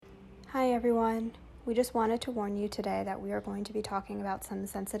Hi everyone. We just wanted to warn you today that we are going to be talking about some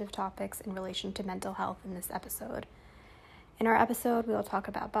sensitive topics in relation to mental health in this episode. In our episode, we will talk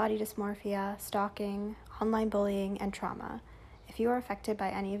about body dysmorphia, stalking, online bullying, and trauma. If you are affected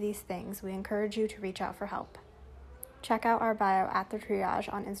by any of these things, we encourage you to reach out for help. Check out our bio at The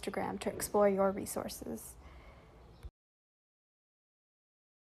Triage on Instagram to explore your resources.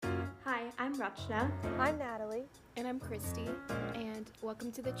 Hi, I'm Rachna. I'm Natalie. And I'm Christy, and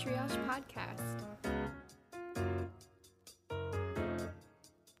welcome to the Triage Podcast.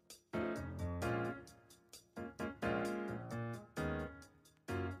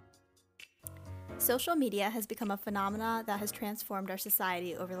 Social media has become a phenomenon that has transformed our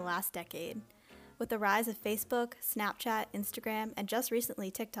society over the last decade. With the rise of Facebook, Snapchat, Instagram, and just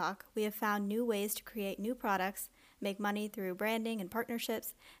recently TikTok, we have found new ways to create new products, make money through branding and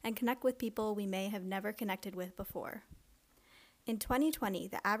partnerships, and connect with people we may have never connected with before. In 2020,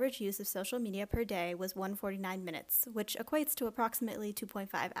 the average use of social media per day was 149 minutes, which equates to approximately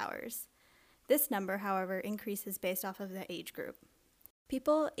 2.5 hours. This number, however, increases based off of the age group.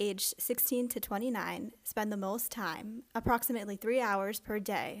 People aged 16 to 29 spend the most time, approximately 3 hours per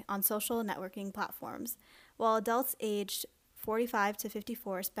day, on social networking platforms, while adults aged 45 to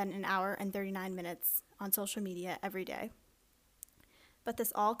 54 spend an hour and 39 minutes on social media every day. But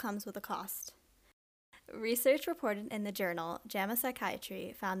this all comes with a cost. Research reported in the journal JAMA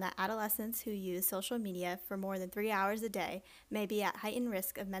Psychiatry found that adolescents who use social media for more than 3 hours a day may be at heightened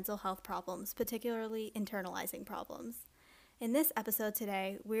risk of mental health problems, particularly internalizing problems. In this episode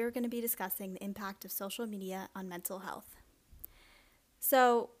today, we're going to be discussing the impact of social media on mental health.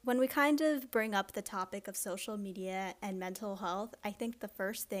 So when we kind of bring up the topic of social media and mental health, I think the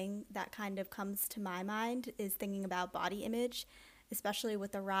first thing that kind of comes to my mind is thinking about body image, especially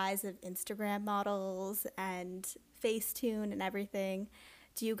with the rise of Instagram models and Facetune and everything.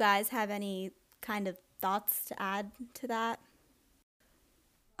 Do you guys have any kind of thoughts to add to that?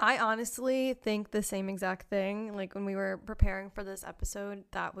 I honestly think the same exact thing. Like when we were preparing for this episode,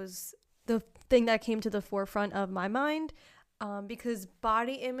 that was the thing that came to the forefront of my mind, because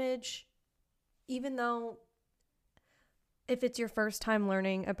body image, even though if it's your first time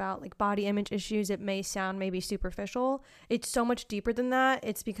learning about like body image issues, it may sound maybe superficial. It's so much deeper than that.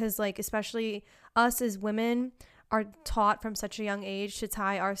 It's because like especially us as women are taught from such a young age to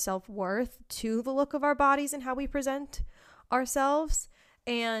tie our self-worth to the look of our bodies and how we present ourselves.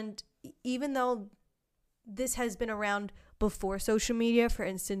 And even though this has been around before social media, for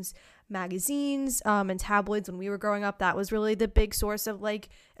instance, magazines and tabloids when we were growing up, that was really the big source of like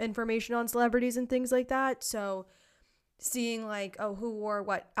information on celebrities and things like that. So seeing like, oh, who wore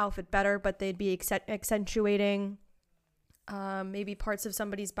what outfit better, but they'd be accentuating maybe parts of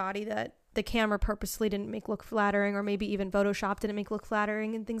somebody's body that the camera purposely didn't make look flattering, or maybe even Photoshop didn't make look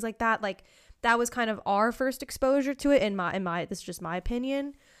flattering and things like that. Like that was kind of our first exposure to it in my this is just my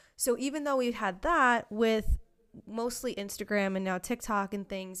opinion. So even though we've had that with mostly Instagram and now TikTok and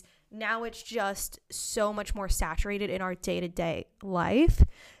things, now it's just so much more saturated in our day-to-day life.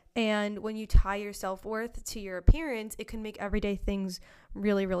 And when you tie your self-worth to your appearance, it can make everyday things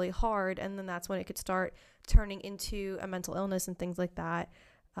really, really hard. And then that's when it could start turning into a mental illness and things like that.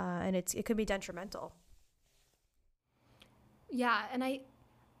 And it could be detrimental. Yeah, and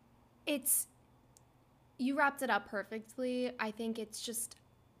you wrapped it up perfectly. I think it's just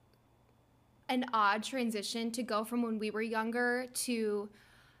an odd transition to go from when we were younger to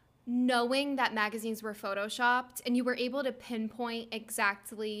knowing that magazines were photoshopped and you were able to pinpoint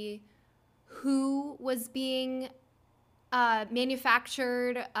exactly who was being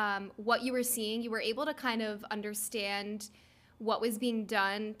manufactured, what you were seeing. You were able to kind of understand what was being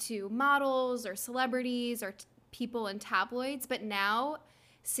done to models or celebrities or people in tabloids. But now,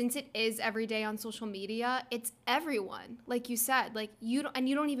 since it is every day on social media, it's everyone. Like you said, like you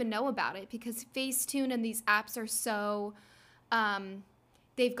don't even know about it because Facetune and these apps are so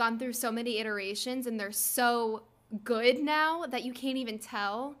they've gone through so many iterations and they're so good now that you can't even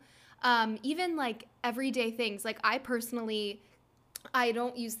tell. Even like everyday things. Like I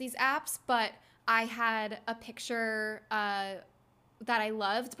don't use these apps, but I had a picture that I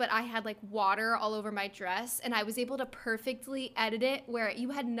loved, but I had like water all over my dress and I was able to perfectly edit it where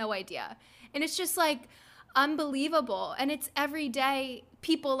you had no idea. And it's just like unbelievable. And it's everyday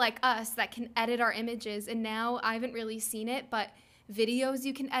people like us that can edit our images. And now I haven't really seen it, but videos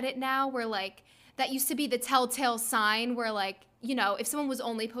you can edit now where like that used to be the telltale sign where like, you know, if someone was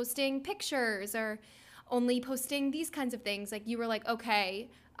only posting pictures or only posting these kinds of things, like you were like, okay,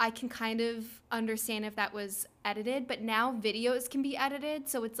 I can kind of understand if that was edited, but now videos can be edited.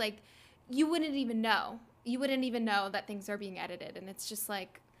 So it's like, you wouldn't even know that things are being edited. And it's just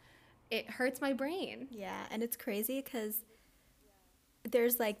like, it hurts my brain. Yeah, and it's crazy because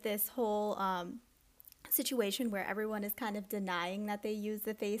there's like this whole situation where everyone is kind of denying that they use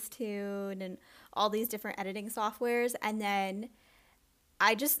the Facetune and all these different editing softwares. And then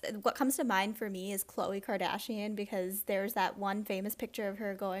what comes to mind for me is Khloe Kardashian, because there's that one famous picture of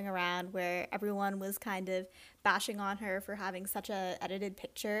her going around where everyone was kind of bashing on her for having such a edited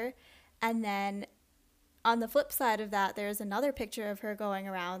picture. And then on the flip side of that, there's another picture of her going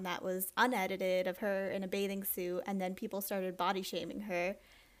around that was unedited, of her in a bathing suit, and then people started body shaming her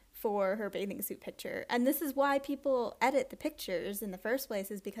for her bathing suit picture. And this is why people edit the pictures in the first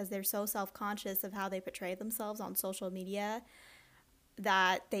place, is because they're so self-conscious of how they portray themselves on social media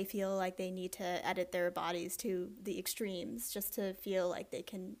that they feel like they need to edit their bodies to the extremes just to feel like they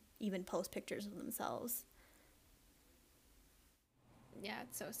can even post pictures of themselves. Yeah,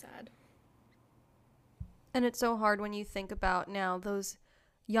 it's so sad. And it's so hard when you think about now those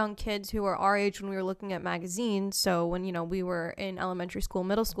young kids who are our age when we were looking at magazines. So when, you know, we were in elementary school,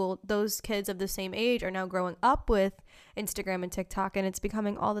 middle school, those kids of the same age are now growing up with Instagram and TikTok, and it's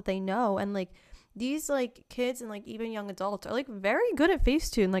becoming all that they know. And like these like kids and like even young adults are like very good at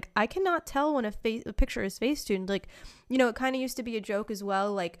Facetune. Like I cannot tell when a picture is Facetuned. Like, you know, it kind of used to be a joke as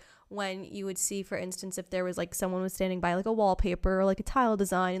well, like when you would see, for instance, if there was like someone was standing by like a wallpaper or like a tile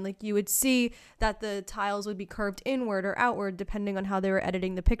design, and like you would see that the tiles would be curved inward or outward depending on how they were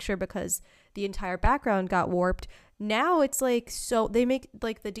editing the picture because the entire background got warped. Now it's like, so they make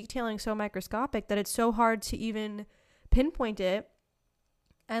like the detailing so microscopic that it's so hard to even pinpoint it.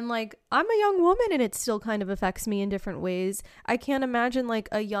 And like I'm a young woman and it still kind of affects me in different ways. I can't imagine like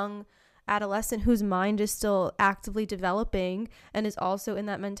a young adolescent whose mind is still actively developing and is also in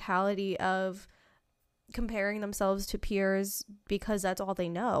that mentality of comparing themselves to peers because that's all they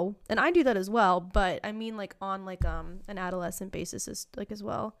know. And I do that as well, but I mean like on like an adolescent basis is like as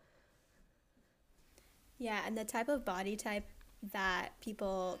well. Yeah, and the type of body type that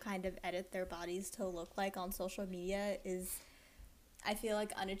people kind of edit their bodies to look like on social media is, I feel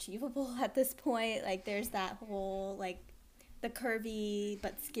like, unachievable at this point. Like there's that whole like the curvy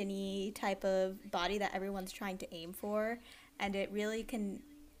but skinny type of body that everyone's trying to aim for, and it really can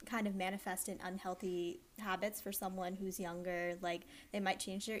kind of manifest in unhealthy habits for someone who's younger. Like they might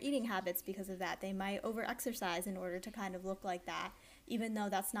change their eating habits because of that. They might over exercise in order to kind of look like that, even though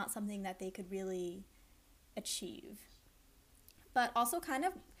that's not something that they could really achieve. But also kind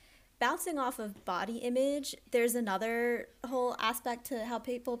of bouncing off of body image, there's another whole aspect to how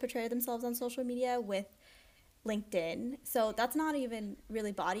people portray themselves on social media with LinkedIn. So that's not even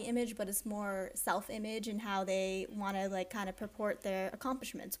really body image, but it's more self-image and how they want to like kind of purport their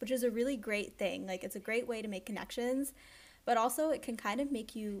accomplishments, which is a really great thing. Like it's a great way to make connections, but also it can kind of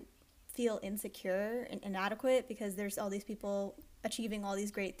make you feel insecure and inadequate because there's all these people achieving all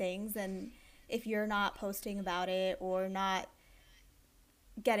these great things, and if you're not posting about it or not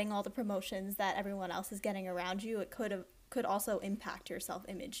getting all the promotions that everyone else is getting around you, it could also impact your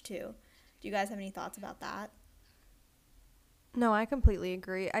self-image too. Do you guys have any thoughts about that? No, I completely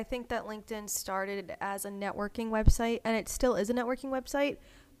agree. I think that LinkedIn started as a networking website, and it still is a networking website,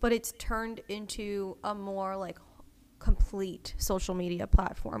 but it's turned into a more like complete social media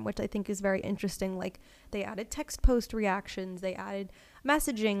platform, which I think is very interesting. Like they added text post reactions, they added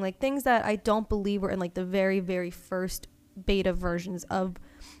messaging, like things that I don't believe were in like the very, very first beta versions of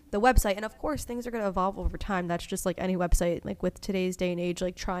the website. And of course things are going to evolve over time. That's just like any website, like with today's day and age,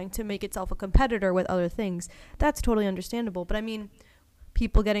 like trying to make itself a competitor with other things. That's totally understandable. But I mean,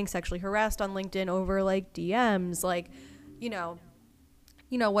 people getting sexually harassed on LinkedIn over like DMs, like you know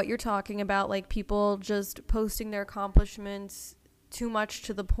what you're talking about, like people just posting their accomplishments too much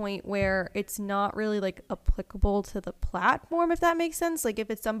to the point where it's not really like applicable to the platform, if that makes sense. Like if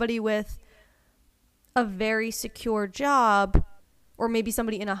it's somebody with a very secure job, or maybe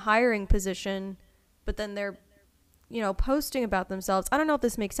somebody in a hiring position, but then they're, you know, posting about themselves. I don't know if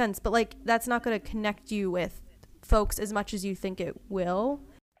this makes sense, but like that's not going to connect you with folks as much as you think it will.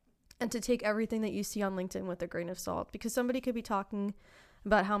 And to take everything that you see on LinkedIn with a grain of salt, because somebody could be talking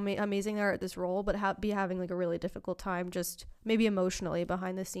about how amazing they are at this role, but be having like a really difficult time just maybe emotionally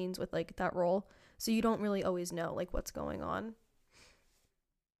behind the scenes with like that role. So you don't really always know like what's going on.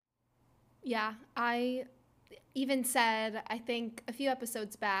 Yeah, I even said, I think a few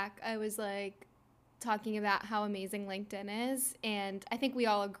episodes back, I was like talking about how amazing LinkedIn is. And I think we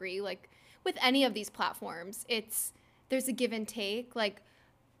all agree, like with any of these platforms, there's a give and take. Like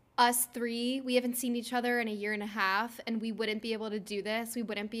us three, we haven't seen each other in a year and a half, and we wouldn't be able to do this. We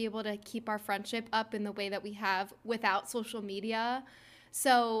wouldn't be able to keep our friendship up in the way that we have without social media.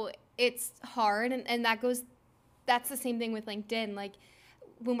 So it's hard. And that's the same thing with LinkedIn. Like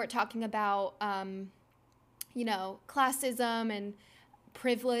when we're talking about, classism and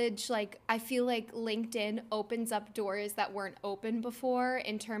privilege, like I feel like LinkedIn opens up doors that weren't open before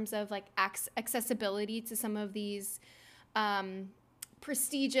in terms of like accessibility to some of these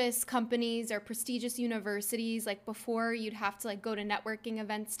prestigious companies or prestigious universities. Like before you'd have to like go to networking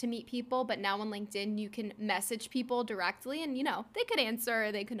events to meet people, but now on LinkedIn you can message people directly and they could answer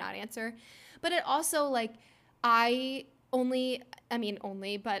or they could not answer. But it also like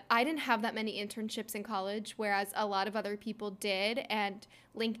but I didn't have that many internships in college, whereas a lot of other people did. And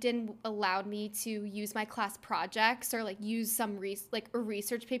LinkedIn allowed me to use my class projects or like use some a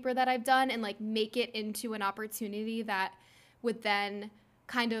research paper that I've done and like make it into an opportunity that would then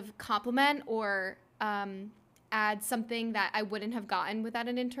kind of complement or add something that I wouldn't have gotten without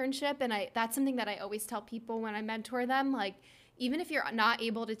an internship. And that's something that I always tell people when I mentor them. Like, even if you're not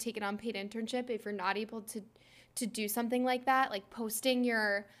able to take an unpaid internship, if you're not able to do something like that, like posting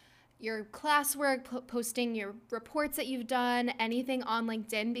your classwork, posting your reports that you've done, anything on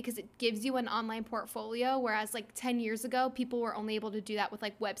LinkedIn, because it gives you an online portfolio. Whereas like 10 years ago, people were only able to do that with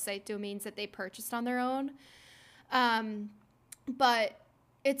like website domains that they purchased on their own. But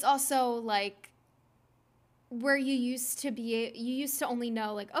it's also like where you used to only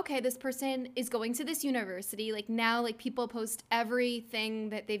know like, okay, this person is going to this university. Like now, like people post everything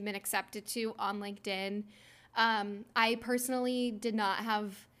that they've been accepted to on LinkedIn. I personally did not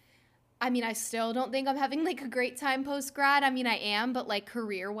have, I still don't think I'm having like a great time post-grad. I am, but like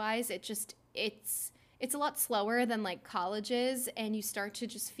career-wise, it's a lot slower than like colleges, and you start to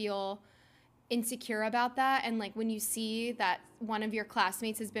just feel insecure about that. And like when you see that one of your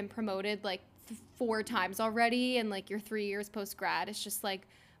classmates has been promoted like 4 times already and like you're 3 years post-grad, it's just like,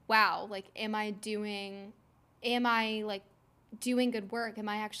 wow, like am I like doing good work? Am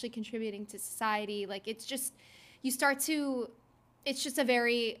I actually contributing to society? Like it's just a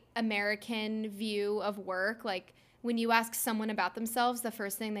very American view of work. Like when you ask someone about themselves, the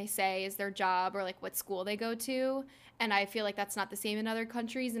first thing they say is their job or like what school they go to. And I feel like that's not the same in other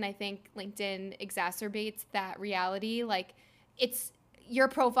countries. And I think LinkedIn exacerbates that reality. Like your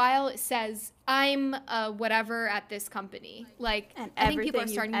profile says I'm whatever at this company. Like and I think people are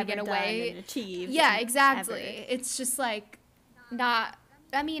starting to get away. Yeah, exactly. Ever. It's just like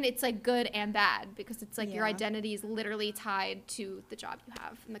it's like good and bad, because it's like your identity is literally tied to the job you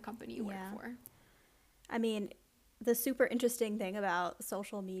have and the company you work for. The super interesting thing about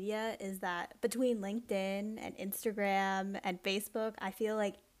social media is that between LinkedIn and Instagram and Facebook, I feel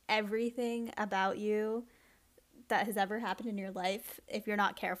like everything about you that has ever happened in your life, if you're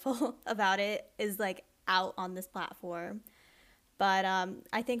not careful about it, is like out on this platform. But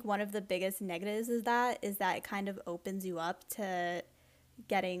I think one of the biggest negatives is that it kind of opens you up to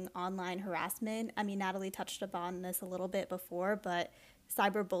getting online harassment. Natalie touched upon this a little bit before, but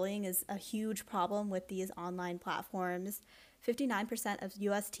cyberbullying is a huge problem with these online platforms. 59% of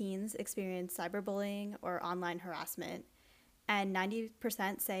U.S. teens experience cyberbullying or online harassment, and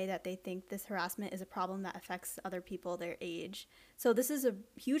 90% say that they think this harassment is a problem that affects other people their age. So this is a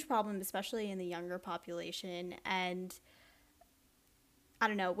huge problem, especially in the younger population. And I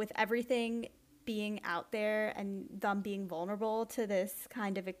don't know, with everything being out there and them being vulnerable to this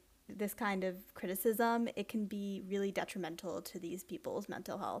kind of criticism, it can be really detrimental to these people's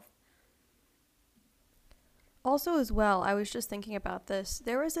mental health. Also, as well, I was just thinking about this.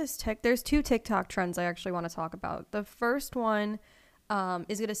 There's 2 TikTok trends I actually want to talk about. The first one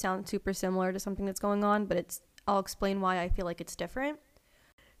is going to sound super similar to something that's going on, but I'll explain why I feel like it's different.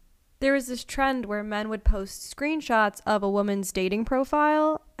 There was this trend where men would post screenshots of a woman's dating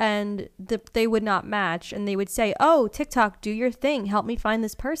profile and they would not match, and they would say, "Oh, TikTok, do your thing, help me find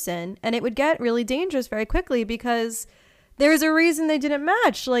this person." And it would get really dangerous very quickly because there's a reason they didn't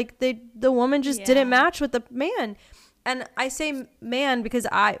match. Like the woman just didn't match with the man. And I say man because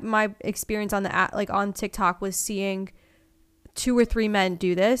my experience on on TikTok was seeing 2 or 3 men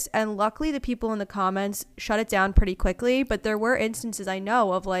do this, and luckily the people in the comments shut it down pretty quickly. But there were instances I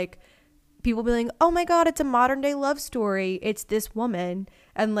know of like people being like, "Oh my god, it's a modern day love story, it's this woman,"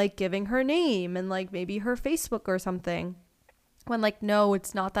 and like giving her name and like maybe her Facebook or something, when like no,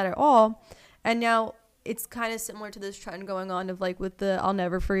 it's not that at all. And now it's kind of similar to this trend going on of like with the "I'll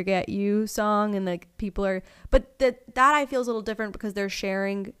Never Forget You" song, and like people are, but that I feel is a little different because they're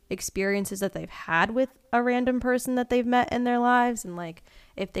sharing experiences that they've had with a random person that they've met in their lives, and like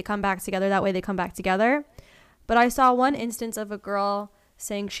if they come back together that way, they come back together. But I saw one instance of a girl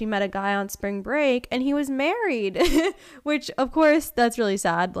saying she met a guy on spring break and he was married, which of course that's really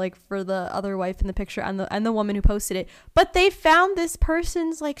sad, like for the other wife in the picture and the woman who posted it. But they found this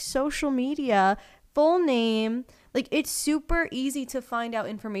person's like social media full name. Like, it's super easy to find out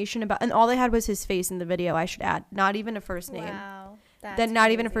information about, and all they had was his face in the video, I should add, not even a first name. Wow. Then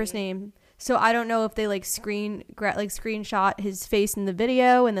not even a first name. So I don't know if they like screenshot his face in the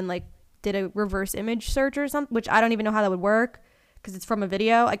video and then like did a reverse image search or something, which I don't even know how that would work because it's from a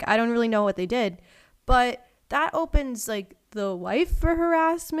video. Like, I don't really know what they did, but that opens like the wife for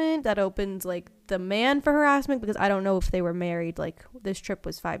harassment. That opens like the man for harassment, because I don't know if they were married. Like, this trip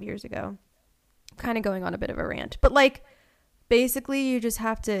was 5 years ago. Kind of going on a bit of a rant, but like, basically you just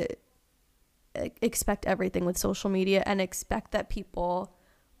have to expect everything with social media and expect that people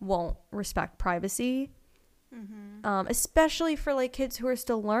won't respect privacy. Especially for like kids who are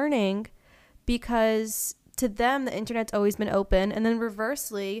still learning, because to them the internet's always been open, and then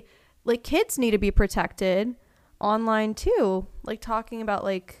reversely, like, kids need to be protected online too, like talking about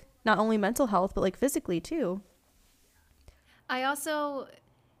like not only mental health but like physically too. I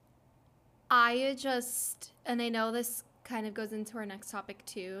just, and I know this kind of goes into our next topic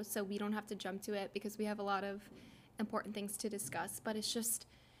too, so we don't have to jump to it because we have a lot of important things to discuss, but it's just,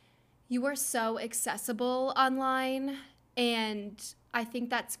 you are so accessible online, and I think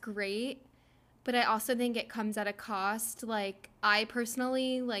that's great, but I also think it comes at a cost. Like, I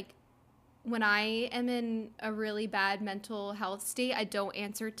personally, like, when I am in a really bad mental health state, I don't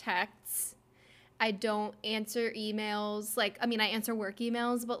answer texts. I don't answer emails. Like, I mean, I answer work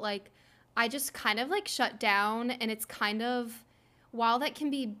emails, but like, I just kind of like shut down, and it's kind of, while that can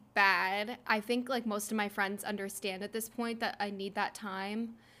be bad, I think like most of my friends understand at this point that I need that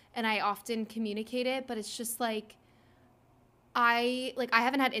time, and I often communicate it, but it's just like, I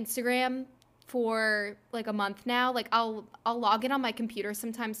haven't had Instagram for like a month now. Like, I'll log in on my computer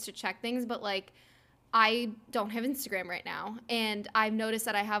sometimes to check things, but like, I don't have Instagram right now. And I've noticed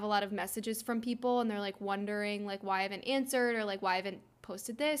that I have a lot of messages from people, and they're like wondering like why I haven't answered, or like why I haven't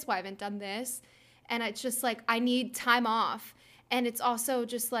posted this, why I haven't done this. And it's just like, I need time off. And it's also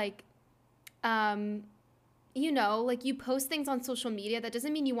just like, you know, like, you post things on social media, that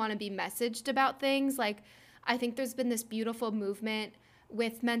doesn't mean you want to be messaged about things. Like, I think there's been this beautiful movement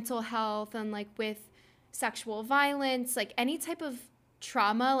with mental health and like with sexual violence, like any type of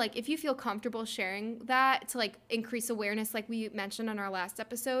trauma. Like, if you feel comfortable sharing that to like increase awareness, like we mentioned on our last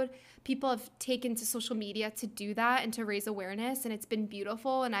episode, people have taken to social media to do that and to raise awareness, and it's been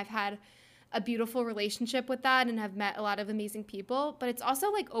beautiful. And I've had a beautiful relationship with that and have met a lot of amazing people, but it's also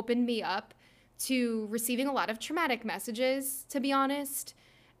like opened me up to receiving a lot of traumatic messages, to be honest,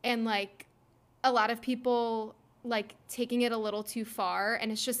 and like a lot of people like taking it a little too far.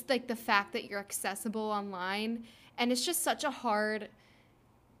 And it's just like the fact that you're accessible online, and it's just such a hard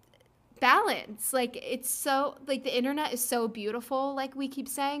balance. Like, it's so, like, the internet is so beautiful, like we keep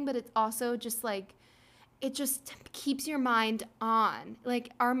saying, but it's also just like, it just keeps your mind on.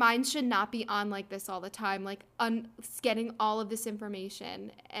 Like, our minds should not be on like this all the time, like getting all of this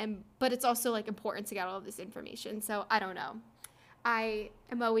information. But it's also like important to get all of this information. So I don't know. I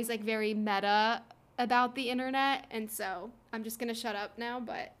am always like very meta about the internet, and so I'm just gonna shut up now,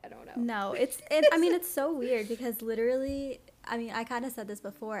 but I don't know. No, I mean, it's so weird because literally, I mean, I kind of said this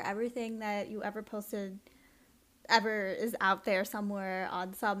before, everything that you ever posted ever is out there somewhere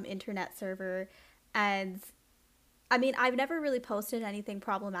on some internet server. And I mean, I've never really posted anything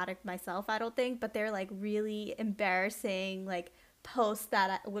problematic myself, I don't think, but they're like really embarrassing like posts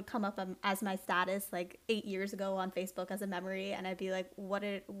that would come up as my status like 8 years ago on Facebook as a memory, and I'd be like,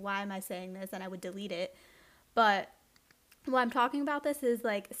 why am I saying this? And I would delete it. But what I'm talking about this is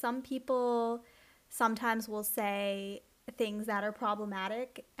like, some people sometimes will say things that are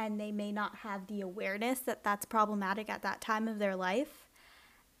problematic, and they may not have the awareness that that's problematic at that time of their life.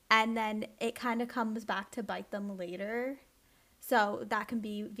 And then it kind of comes back to bite them later. So that can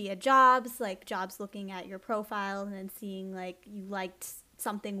be via jobs, like jobs looking at your profile and then seeing like you liked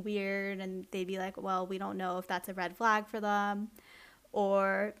something weird, and they'd be like, well, we don't know if that's a red flag for them.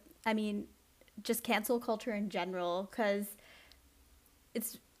 Or, I mean, just cancel culture in general, because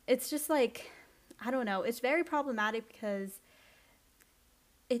it's just like, I don't know, it's very problematic because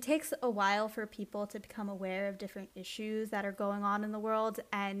it takes a while for people to become aware of different issues that are going on in the world.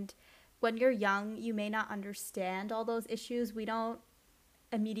 And when you're young, you may not understand all those issues. We don't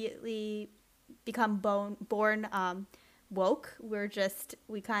immediately become born woke.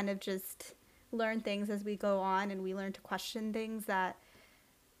 We kind of just learn things as we go on, and we learn to question things that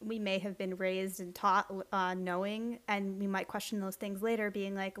we may have been raised and taught knowing, and we might question those things later,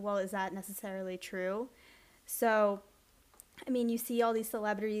 being like, well, is that necessarily true? So I mean, you see all these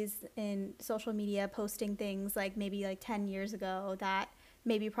celebrities in social media posting things like maybe like 10 years ago that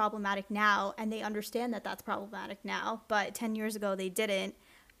may be problematic now, and they understand that that's problematic now, but 10 years ago they didn't.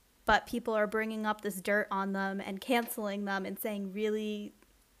 but people are bringing up this dirt on them and canceling them and saying really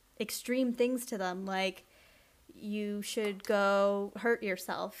extreme things to them, like you should go hurt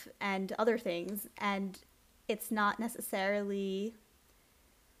yourself and other things. And it's not necessarily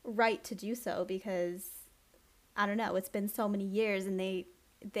right to do so because, I don't know, it's been so many years, and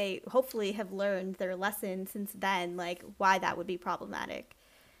they hopefully have learned their lesson since then, like why that would be problematic.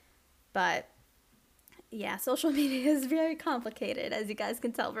 But yeah, social media is very complicated, as you guys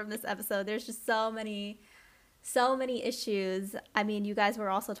can tell from this episode. There's just so many issues. I mean, you guys were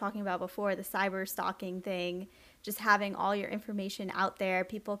also talking about before the cyber stalking thing, just having all your information out there.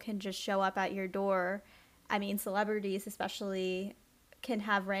 People can just show up at your door. I mean, celebrities especially can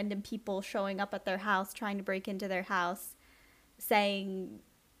have random people showing up at their house, trying to break into their house, saying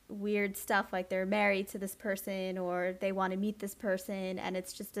weird stuff like they're married to this person or they want to meet this person, and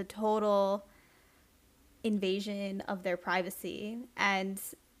it's just a total invasion of their privacy. And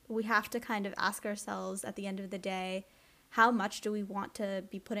we have to kind of ask ourselves at the end of the day, how much do we want to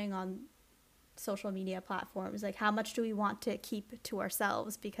be putting on social media platforms? Like, how much do we want to keep to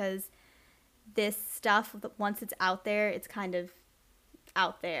ourselves? Because this stuff, once it's out there, it's kind of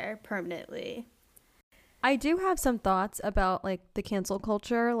out there permanently. I do have some thoughts about like the cancel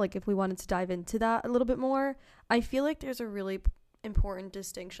culture, like if we wanted to dive into that a little bit more. I feel like there's a really important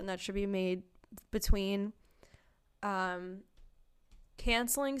distinction that should be made between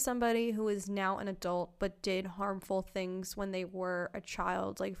canceling somebody who is now an adult but did harmful things when they were a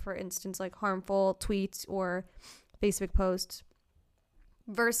child, like for instance like harmful tweets or Facebook posts,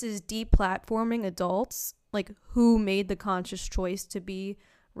 versus deplatforming adults like who made the conscious choice to be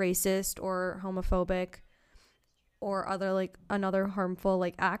racist or homophobic or other like another harmful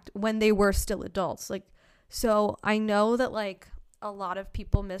like act when they were still adults. Like, so I know that like a lot of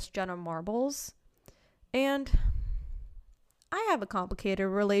people miss Jenna Marbles, and I have a complicated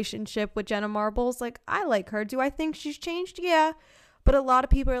relationship with Jenna Marbles. Like, I like her. Do I think she's changed? Yeah. But a lot of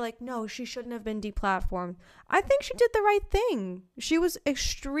people are like, no, she shouldn't have been deplatformed. I think she did the right thing. She was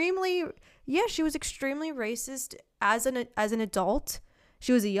extremely racist as an adult.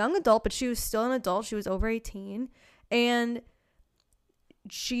 She was a young adult, but she was still an adult. She was over 18. And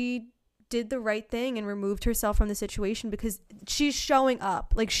she did the right thing and removed herself from the situation because she's showing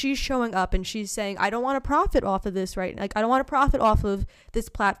up. Like, she's showing up and she's saying, I don't want to profit off of this, right? Like, I don't want to profit off of this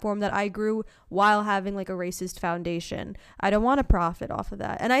platform that I grew while having like a racist foundation. I don't want to profit off of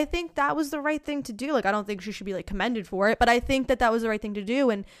that. And I think that was the right thing to do. Like, I don't think she should be like commended for it, but I think that that was the right thing to do.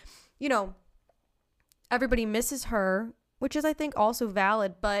 And, you know, everybody misses her, which is, I think, also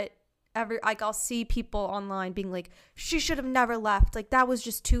valid, but I'll see people online being like, she should have never left. Like, that was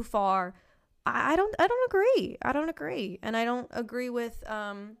just too far. I don't agree. And I don't agree with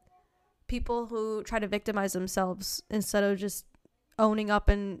people who try to victimize themselves instead of just owning up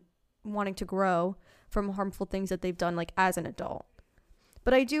and wanting to grow from harmful things that they've done like as an adult.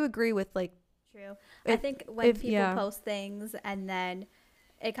 But I do agree with like, true. I think when people post things and then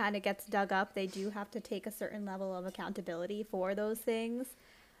it kind of gets dug up, they do have to take a certain level of accountability for those things.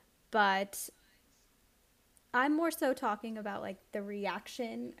 But I'm more so talking about like the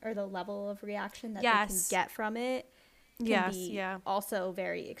reaction or the level of reaction that they can get from it can be also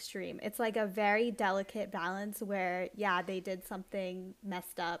very extreme. It's like a very delicate balance where, yeah, they did something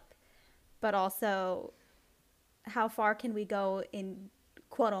messed up, but also how far can we go in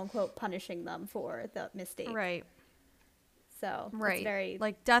quote unquote punishing them for the mistake? Right. So it's very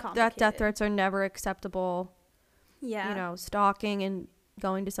like death threats are never acceptable. Yeah. You know, stalking and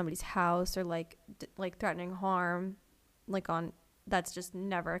going to somebody's house or like threatening harm, like that's just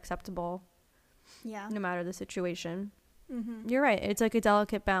never acceptable. Yeah. No matter the situation. Mm-hmm. You're right. It's like a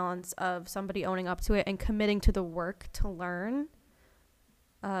delicate balance of somebody owning up to it and committing to the work to learn,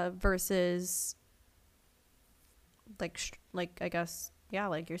 versus like I guess, yeah,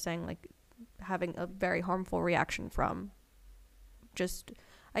 like you're saying, like having a very harmful reaction from just,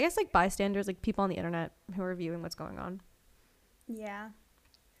 I guess, like bystanders, like people on the internet who are viewing what's going on. Yeah,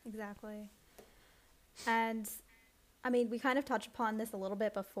 exactly. And I mean, we kind of touched upon this a little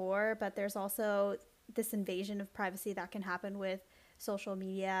bit before, but there's also this invasion of privacy that can happen with social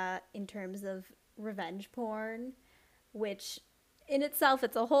media in terms of revenge porn, which in itself,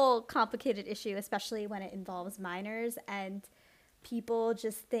 it's a whole complicated issue, especially when it involves minors. And people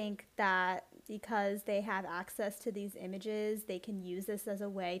just think that because they have access to these images, they can use this as a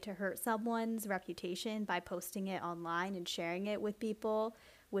way to hurt someone's reputation by posting it online and sharing it with people,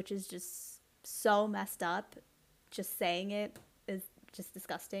 which is just so messed up. Just saying it is just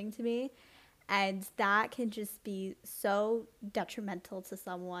disgusting to me. And that can just be so detrimental to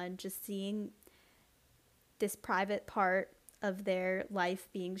someone, just seeing this private part of their life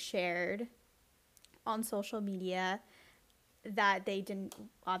being shared on social media that they didn't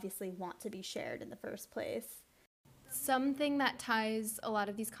obviously want to be shared in the first place. Something that ties a lot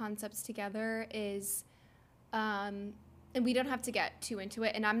of these concepts together is, and we don't have to get too into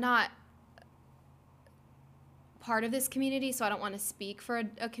it, and I'm not part of this community, so I don't want to speak for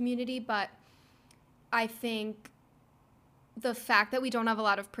a community, but I think the fact that we don't have a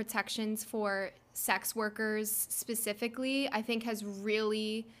lot of protections for sex workers specifically, I think has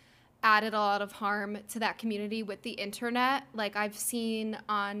really added a lot of harm to that community with the internet. Like, I've seen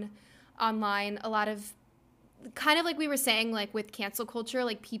online a lot of, kind of like we were saying, like with cancel culture,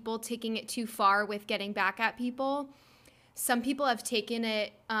 like people taking it too far with getting back at people. Some people have taken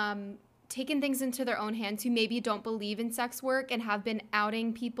things into their own hands who maybe don't believe in sex work and have been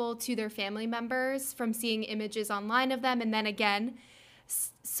outing people to their family members from seeing images online of them. And then again,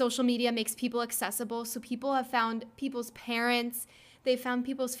 social media makes people accessible. So people have found people's parents, they've found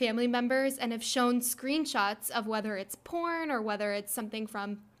people's family members and have shown screenshots of whether it's porn or whether it's something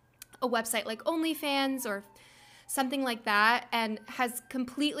from a website like OnlyFans or something like that, and has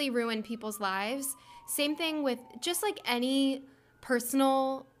completely ruined people's lives. Same thing with just like any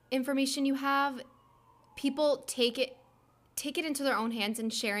personal information you have, people take it into their own hands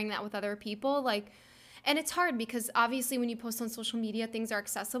and sharing that with other people. Like, and it's hard because obviously when you post on social media, things are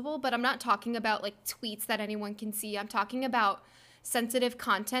accessible, but I'm not talking about like tweets that anyone can see. I'm talking about sensitive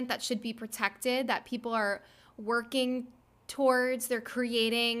content that should be protected, that people are working towards, they're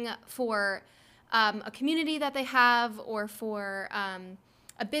creating for a community that they have or for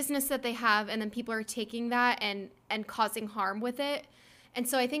a business that they have, and then people are taking that and causing harm with it. And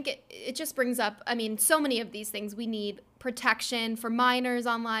so I think it just brings up, I mean, so many of these things. We need protection for minors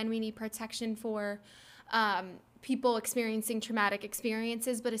online. We need protection for people experiencing traumatic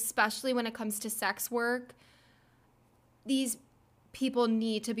experiences, but especially when it comes to sex work, these people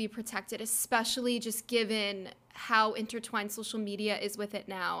need to be protected, especially just given how intertwined social media is with it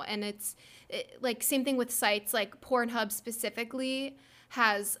now. And like same thing with sites like Pornhub specifically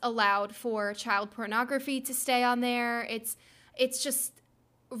has allowed for child pornography to stay on there. It's just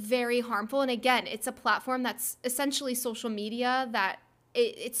very harmful. And again, it's a platform that's essentially social media that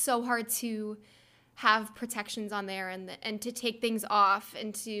it's so hard to have protections on there and to take things off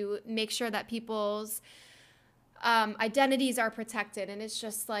and to make sure that people's identities are protected. And it's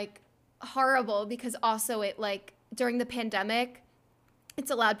just like horrible because also it, like during the pandemic,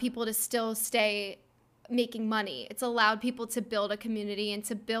 it's allowed people to still stay making money. It's allowed people to build a community and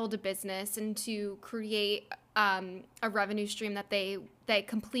to build a business and to create a revenue stream that they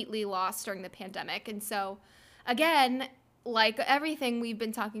completely lost during the pandemic. And so again, like everything we've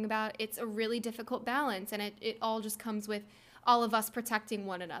been talking about, it's a really difficult balance, and it all just comes with all of us protecting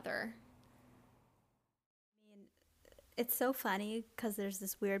one another. I mean, it's so funny because there's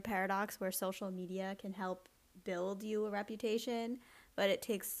this weird paradox where social media can help build you a reputation, but it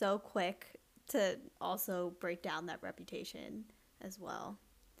takes so quick to also break down that reputation as well.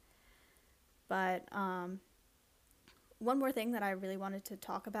 But one more thing that I really wanted to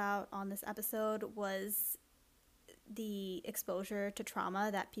talk about on this episode was the exposure to trauma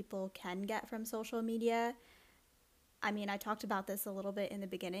that people can get from social media. I mean, I talked about this a little bit in the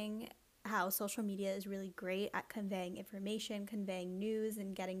beginning, how social media is really great at conveying information, conveying news,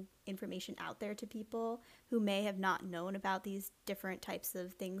 and getting information out there to people who may have not known about these different types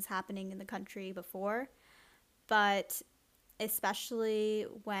of things happening in the country before. But especially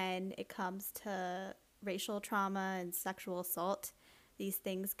when it comes to racial trauma and sexual assault, these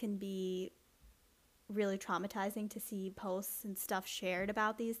things can be really traumatizing to see posts and stuff shared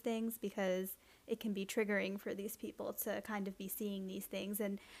about these things, because it can be triggering for these people to kind of be seeing these things,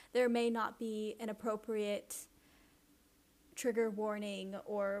 and there may not be an appropriate trigger warning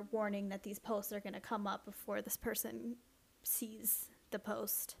or warning that these posts are going to come up before this person sees the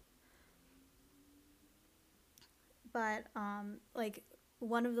post. But like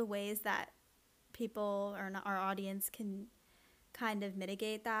one of the ways that people or our audience can kind of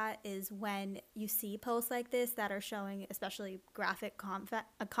mitigate that is when you see posts like this that are showing especially graphic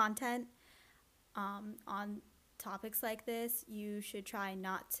content on topics like this, you should try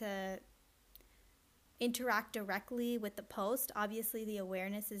not to interact directly with the post. Obviously, the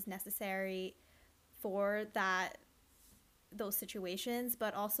awareness is necessary for those situations,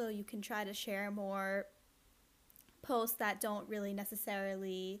 but also you can try to share more posts that don't really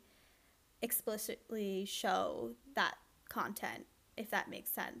necessarily explicitly show that content, if that makes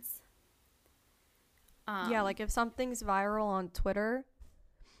sense. Yeah, like if something's viral on Twitter,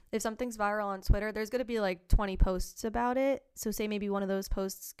 there's going to be like 20 posts about it. So say maybe one of those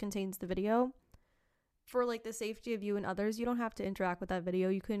posts contains the video. for like the safety of you and others, you don't have to interact with that video.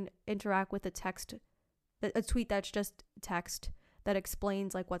 You can interact with a tweet that's just text that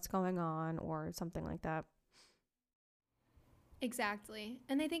explains like what's going on or something like that. Exactly.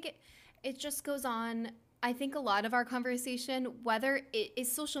 And I think it just goes on. I think a lot of our conversation, whether it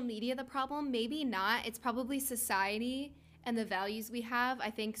is social media the problem, maybe not. It's probably society and the values we have. I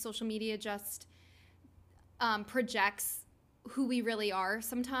think social media just projects who we really are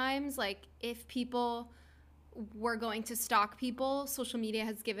sometimes. Like if people were going to stalk people, social media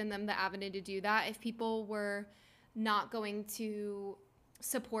has given them the avenue to do that. If people were not going to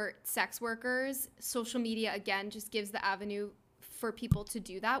support sex workers, social media again just gives the avenue for people to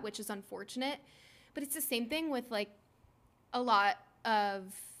do that, which is unfortunate. But it's the same thing with like a lot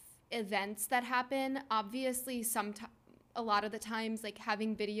of events that happen. Obviously, a lot of the times, like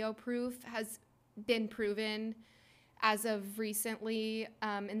having video proof has been proven as of recently,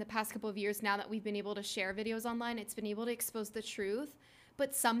 in the past couple of years now that we've been able to share videos online, it's been able to expose the truth.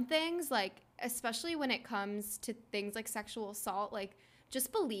 But some things, like especially when it comes to things like sexual assault, like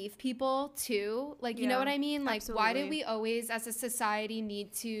just believe people too. Like, you know what I mean? Like, absolutely. Why do we always as a society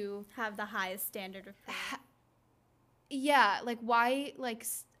need to have the highest standard of proof? Yeah, like why, like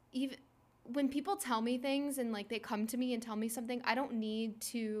even when people tell me things and like they come to me and tell me something, I don't need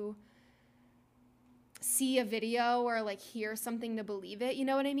to see a video or like hear something to believe it. You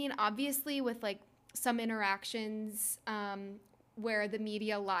know what I mean? Obviously with like some interactions where the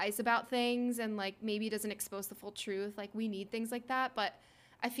media lies about things and like maybe doesn't expose the full truth, like we need things like that. But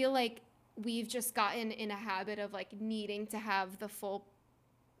I feel like we've just gotten in a habit of like needing to have the full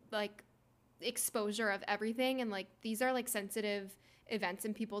like exposure of everything, and like these are like sensitive events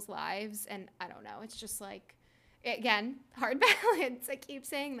in people's lives, and I don't know, it's just like, again, hard balance. I keep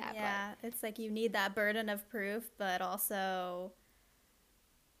saying that. Yeah, but it's like you need that burden of proof, but also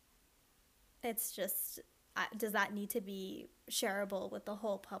it's just, does that need to be shareable with the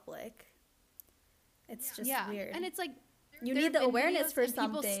whole public? It's just weird. And it's like you need the awareness for some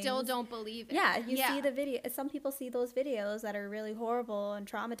people things. Still don't believe it. Yeah, you see the video. Some people see those videos that are really horrible and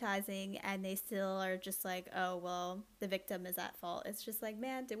traumatizing, and they still are just like, oh, well, the victim is at fault. It's just like,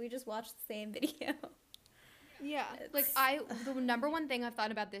 man, did we just watch the same video? Yeah. The number one thing I've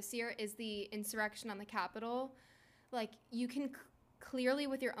thought about this year is the insurrection on the Capitol. Like, you can clearly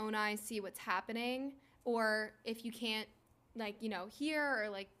with your own eyes see what's happening, or if you can't, like, you know, hear or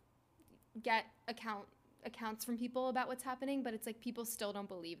like get accounts from people about what's happening, but it's like people still don't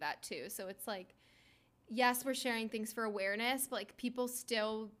believe that too. So it's like, yes, we're sharing things for awareness, but like people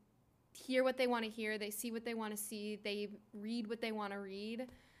still hear what they want to hear, they see what they want to see, they read what they want to read.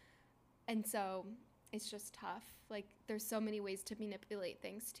 And so it's just tough. Like there's so many ways to manipulate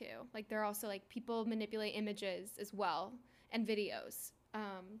things too. Like there are also like people manipulate images as well and videos.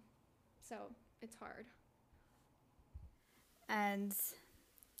 So it's hard. And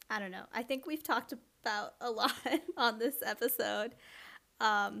I don't know. I think we've talked about a lot on this episode,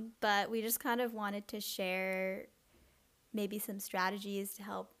 but we just kind of wanted to share maybe some strategies to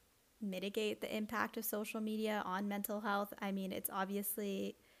help mitigate the impact of social media on mental health. I mean, it's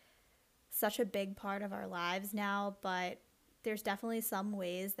obviously such a big part of our lives now, but there's definitely some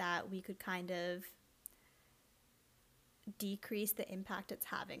ways that we could kind of decrease the impact it's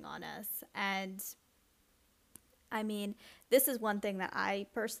having on us. And I mean, this is one thing that I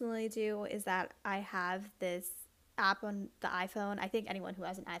personally do, is that I have this app on the iPhone. I think anyone who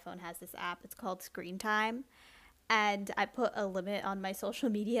has an iPhone has this app. It's called Screen Time. And I put a limit on my social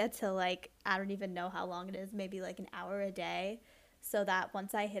media to like, I don't even know how long it is, maybe like an hour a day. So that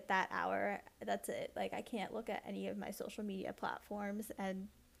once I hit that hour, that's it. Like I can't look at any of my social media platforms. And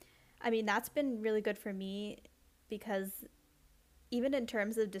I mean, that's been really good for me, because even in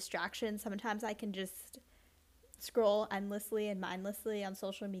terms of distraction, sometimes I can just scroll endlessly and mindlessly on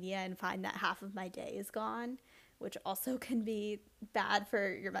social media and find that half of my day is gone, which also can be bad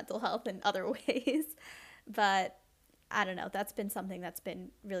for your mental health in other ways. But I don't know, that's been something that's been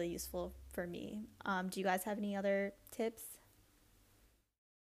really useful for me. Do you guys have any other tips?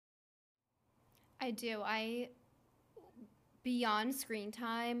 I do. Beyond screen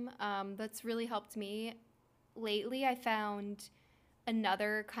time, that's really helped me. Lately, I found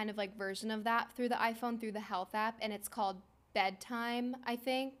another kind of like version of that through the iPhone, through the health app, and it's called Bedtime, I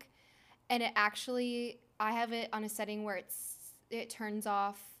think. And it actually, I have it on a setting where it turns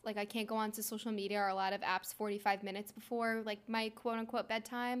off, like I can't go onto social media or a lot of apps 45 minutes before like my quote unquote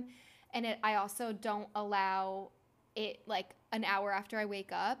bedtime. And I also don't allow it like an hour after I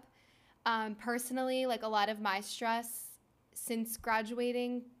wake up. Personally, like a lot of my stress since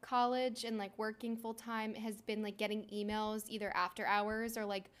graduating college and like working full time has been like getting emails either after hours or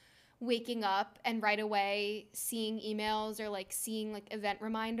like waking up and right away seeing emails or like seeing like event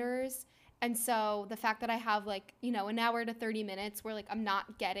reminders. And so the fact that I have like, you know, an hour to 30 minutes where like I'm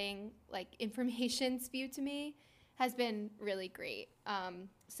not getting like information spewed to me has been really great.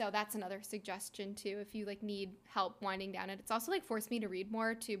 So that's another suggestion too, if you like need help winding down it. It's also like forced me to read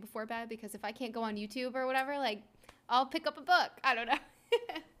more too before bed, because if I can't go on YouTube or whatever, like I'll pick up a book. I don't know.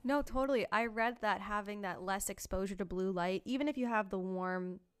 No, totally. I read that having that less exposure to blue light, even if you have the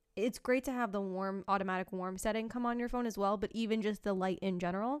warm, it's great to have the warm, automatic warm setting come on your phone as well, but even just the light in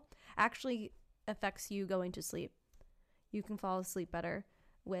general actually affects you going to sleep. You can fall asleep better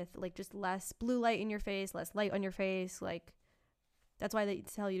with like just less blue light in your face, less light on your face. Like that's why they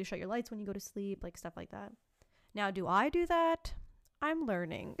tell you to shut your lights when you go to sleep, like stuff like that. Now, do I do that? I'm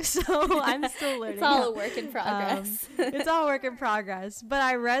learning. So I'm still learning. It's all a work in progress. It's all work in progress. But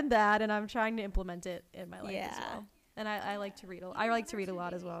I read that and I'm trying to implement it in my life as well. And I like to read. I like to read a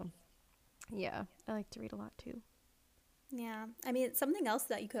lot as well. Yeah, I like to read a lot too. Yeah. I mean, something else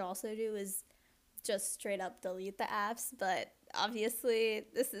that you could also do is just straight up delete the apps. But obviously,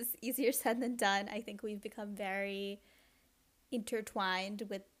 this is easier said than done. I think we've become very intertwined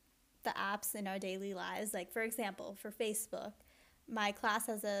with the apps in our daily lives. Like, for example, for Facebook, my class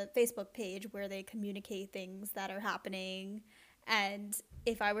has a Facebook page where they communicate things that are happening. And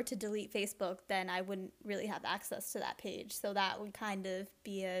if I were to delete Facebook, then I wouldn't really have access to that page. So that would kind of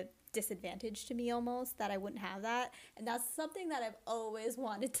be a disadvantage to me almost, that I wouldn't have that. And that's something that I've always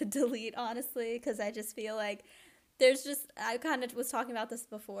wanted to delete, honestly, because I just feel like there's just, I kind of was talking about this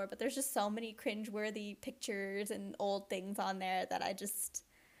before, but there's just so many cringeworthy pictures and old things on there that I just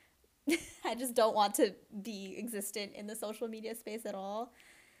don't want to be existent in the social media space at all.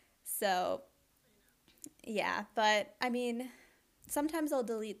 So, yeah, but I mean, sometimes I'll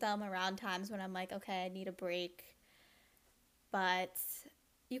delete them around times when I'm like, okay, I need a break. But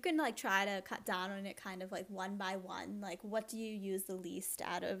you can like try to cut down on it kind of like one by one. Like, what do you use the least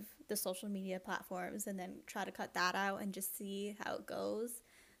out of the social media platforms, and then try to cut that out and just see how it goes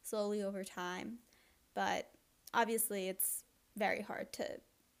slowly over time. But obviously it's very hard to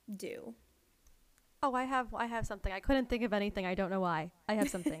do. Oh, I have something. I couldn't think of anything. I don't know why. I have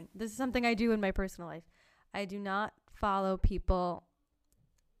something. This is something I do in my personal life. I do not follow people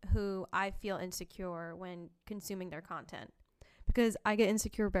who I feel insecure when consuming their content, because I get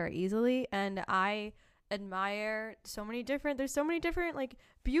insecure very easily, and I admire there's so many different like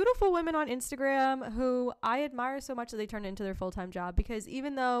beautiful women on Instagram who I admire so much that they turn it into their full-time job, because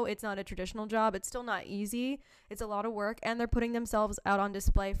even though it's not a traditional job, it's still not easy. It's a lot of work, and they're putting themselves out on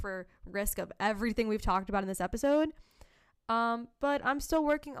display for risk of everything we've talked about in this episode. But I'm still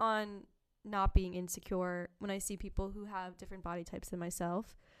working on not being insecure when I see people who have different body types than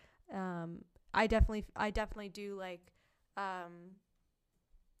myself. I definitely do like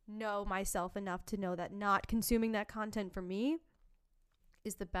know myself enough to know that not consuming that content for me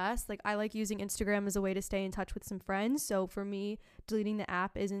is the best. Like, I like using Instagram as a way to stay in touch with some friends. So for me, deleting the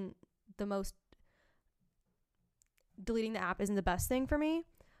app isn't the best thing for me,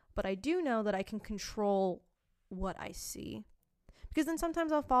 but I do know that I can control what I see, because then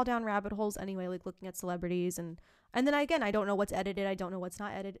sometimes I'll fall down rabbit holes anyway, like looking at celebrities, and then again, I don't know what's edited, I don't know what's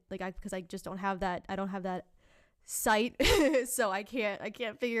not edited, like because I just don't have that sight. So I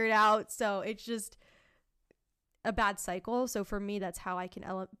can't figure it out. So it's just a bad cycle. So for me, that's how I can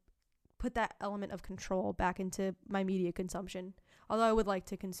put that element of control back into my media consumption, although I would like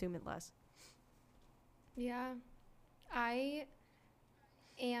to consume it less. Yeah, I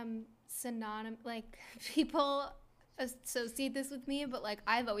am like people associate this with me, but like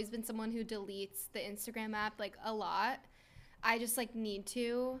I've always been someone who deletes the Instagram app like a lot. I just like need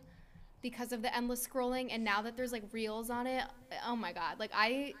to, because of the endless scrolling, and now that there's like reels on it, oh my god, like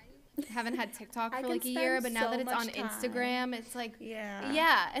I haven't had TikTok for like a year, but now that it's on Instagram, it's like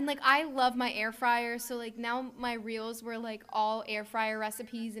yeah, and like I love my air fryer, so like now my reels were like all air fryer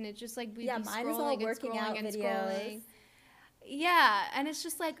recipes, and it's just like we'd be mine scrolling is all and working scrolling out and videos. scrolling. Yeah, and it's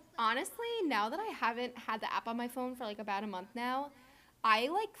just like, honestly, now that I haven't had the app on my phone for like about a month now, I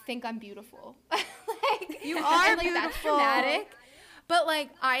like think I'm beautiful. Like, you are and, like, beautiful. That's dramatic, but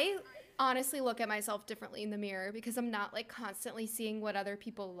like I honestly look at myself differently in the mirror, because I'm not like constantly seeing what other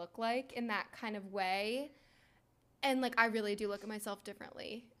people look like in that kind of way, and like I really do look at myself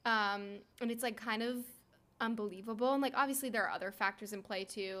differently, and it's like kind of unbelievable. And like obviously there are other factors in play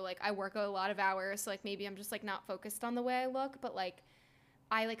too, like I work a lot of hours, so like maybe I'm just like not focused on the way I look, but like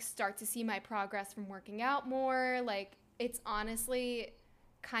I like start to see my progress from working out more. Like it's honestly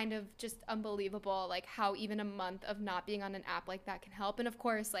kind of just unbelievable like how even a month of not being on an app like that can help. And of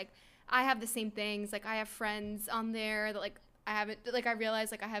course, like I have the same things, like I have friends on there that like I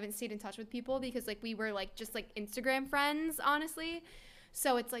realized like I haven't stayed in touch with people because like we were like just like Instagram friends, honestly.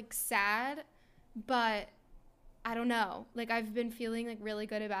 So it's like sad, but I don't know. Like I've been feeling like really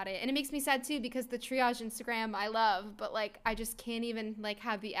good about it. And it makes me sad too because the Triage Instagram I love, but like I just can't even like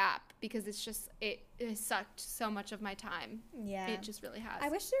have the app because it's just it has sucked so much of my time. Yeah. It just really has. I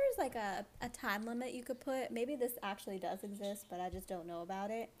wish there was like a time limit you could put. Maybe this actually does exist, but I just don't know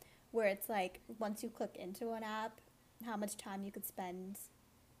about it. Where it's like once you click into an app, how much time you could spend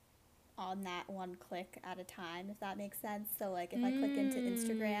on that one click at a time, if that makes sense. So like if I click into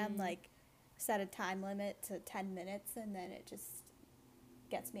Instagram, like set a time limit to 10 minutes and then it just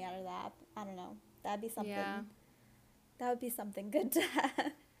gets me out of the app. I don't know. That'd be something. Yeah. That would be something good to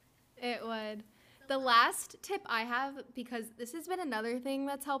have. It would. The last tip I have, because this has been another thing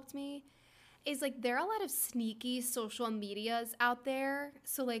that's helped me, is like there are a lot of sneaky social medias out there.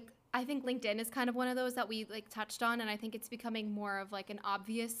 So like I think LinkedIn is kind of one of those that we like touched on, and I think it's becoming more of like an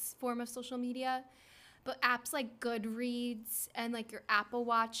obvious form of social media. But apps like Goodreads and like your Apple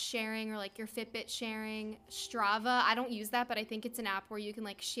Watch sharing or like your Fitbit sharing, Strava, I don't use that, but I think it's an app where you can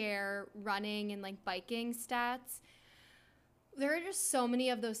like share running and like biking stats. There are just so many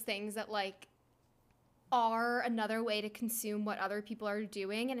of those things that like are another way to consume what other people are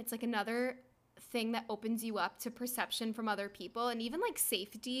doing, and it's like another thing that opens you up to perception from other people and even like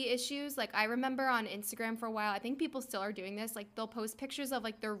safety issues. Like I remember on Instagram for a while, I think people still are doing this, like they'll post pictures of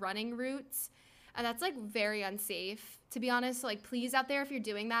like their running routes, and that's like very unsafe, to be honest. Like please out there, if you're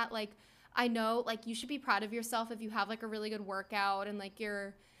doing that, like I know like you should be proud of yourself if you have like a really good workout and like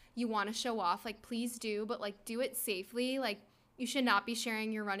you want to show off, like please do, but like do it safely. Like you should not be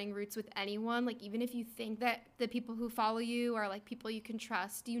sharing your running routes with anyone. Like even if you think that the people who follow you are like people you can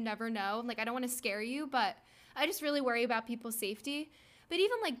trust, you never know. Like I don't want to scare you, but I just really worry about people's safety. But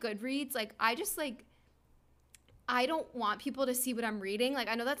even like Goodreads, like I don't want people to see what I'm reading. Like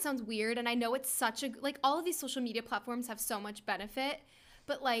I know that sounds weird, and I know it's such a like all of these social media platforms have so much benefit,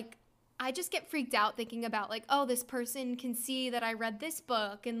 but like I just get freaked out thinking about like, oh, this person can see that I read this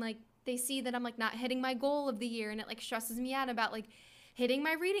book, and like they see that I'm like not hitting my goal of the year, and it like stresses me out about like hitting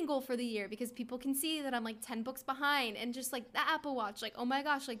my reading goal for the year because people can see that I'm like 10 books behind. And just like the Apple Watch, like oh my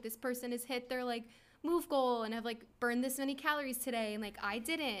gosh, like this person has hit their like move goal and have like burned this many calories today, and like I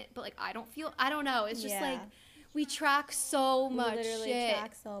didn't, but like I don't know, it's just like we track so much shit.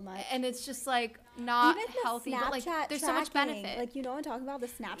 Track so much. And it's just like not even healthy, Snapchat but like there's so much tracking, benefit. like you know what I'm talking about, the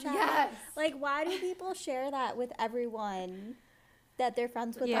Snapchat. Yes. Like why do people share that with everyone that they're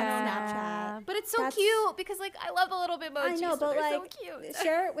friends with on Snapchat? But it's so cute because like I love the little Bitmojis. I know, but they're like so cute.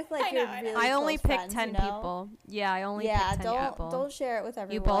 share it with like your really I only close picked friends, 10 you know? people. Yeah, I only picked 10 people. Don't share it with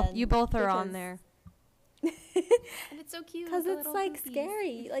everyone. You both are on there. And it's so cute because it's like poopies.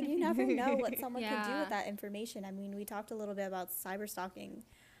 scary. Like you never know what someone can do with that information. I mean, we talked a little bit about cyber stalking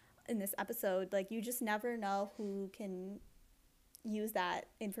in this episode. Like you just never know who can use that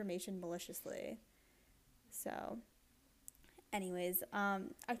information maliciously. So anyways, I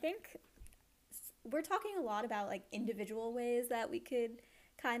think we're talking a lot about like individual ways that we could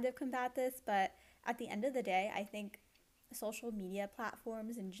kind of combat this, but at the end of the day, I think social media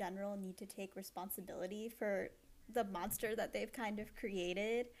platforms in general need to take responsibility for the monster that they've kind of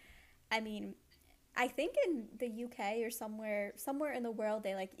created. I mean, I think in the UK or somewhere in the world,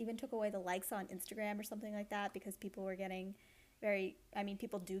 they like even took away the likes on Instagram or something like that because people were getting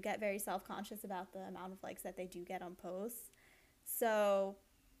people do get very self-conscious about the amount of likes that they do get on posts. So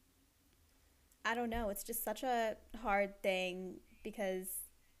I don't know, it's just such a hard thing because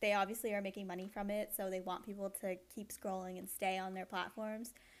they obviously are making money from it, so they want people to keep scrolling and stay on their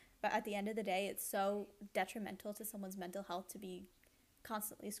platforms. But at the end of the day, it's so detrimental to someone's mental health to be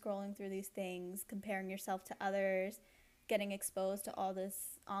constantly scrolling through these things, comparing yourself to others, getting exposed to all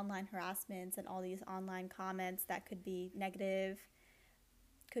this online harassments and all these online comments that could be negative,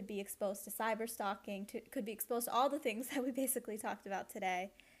 could be exposed to cyber stalking, could be exposed to all the things that we basically talked about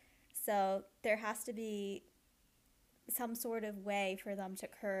today. So there has to be some sort of way for them to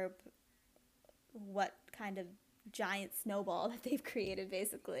curb what kind of giant snowball that they've created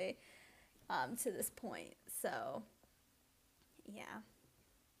basically to this point. So yeah.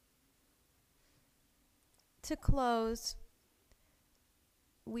 To close,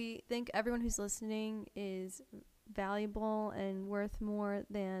 we think everyone who's listening is valuable and worth more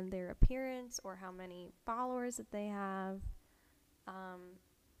than their appearance or how many followers that they have.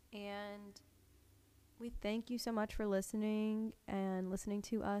 And we thank you so much for listening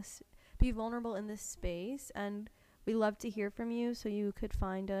to us be vulnerable in this space. And we love to hear from you. So you could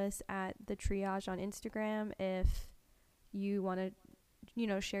find us at The Triage on Instagram if you want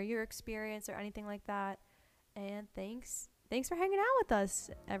to, share your experience or anything like that. And thanks thanks for hanging out with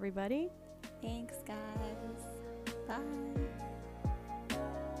us, everybody. Thanks, guys. Bye.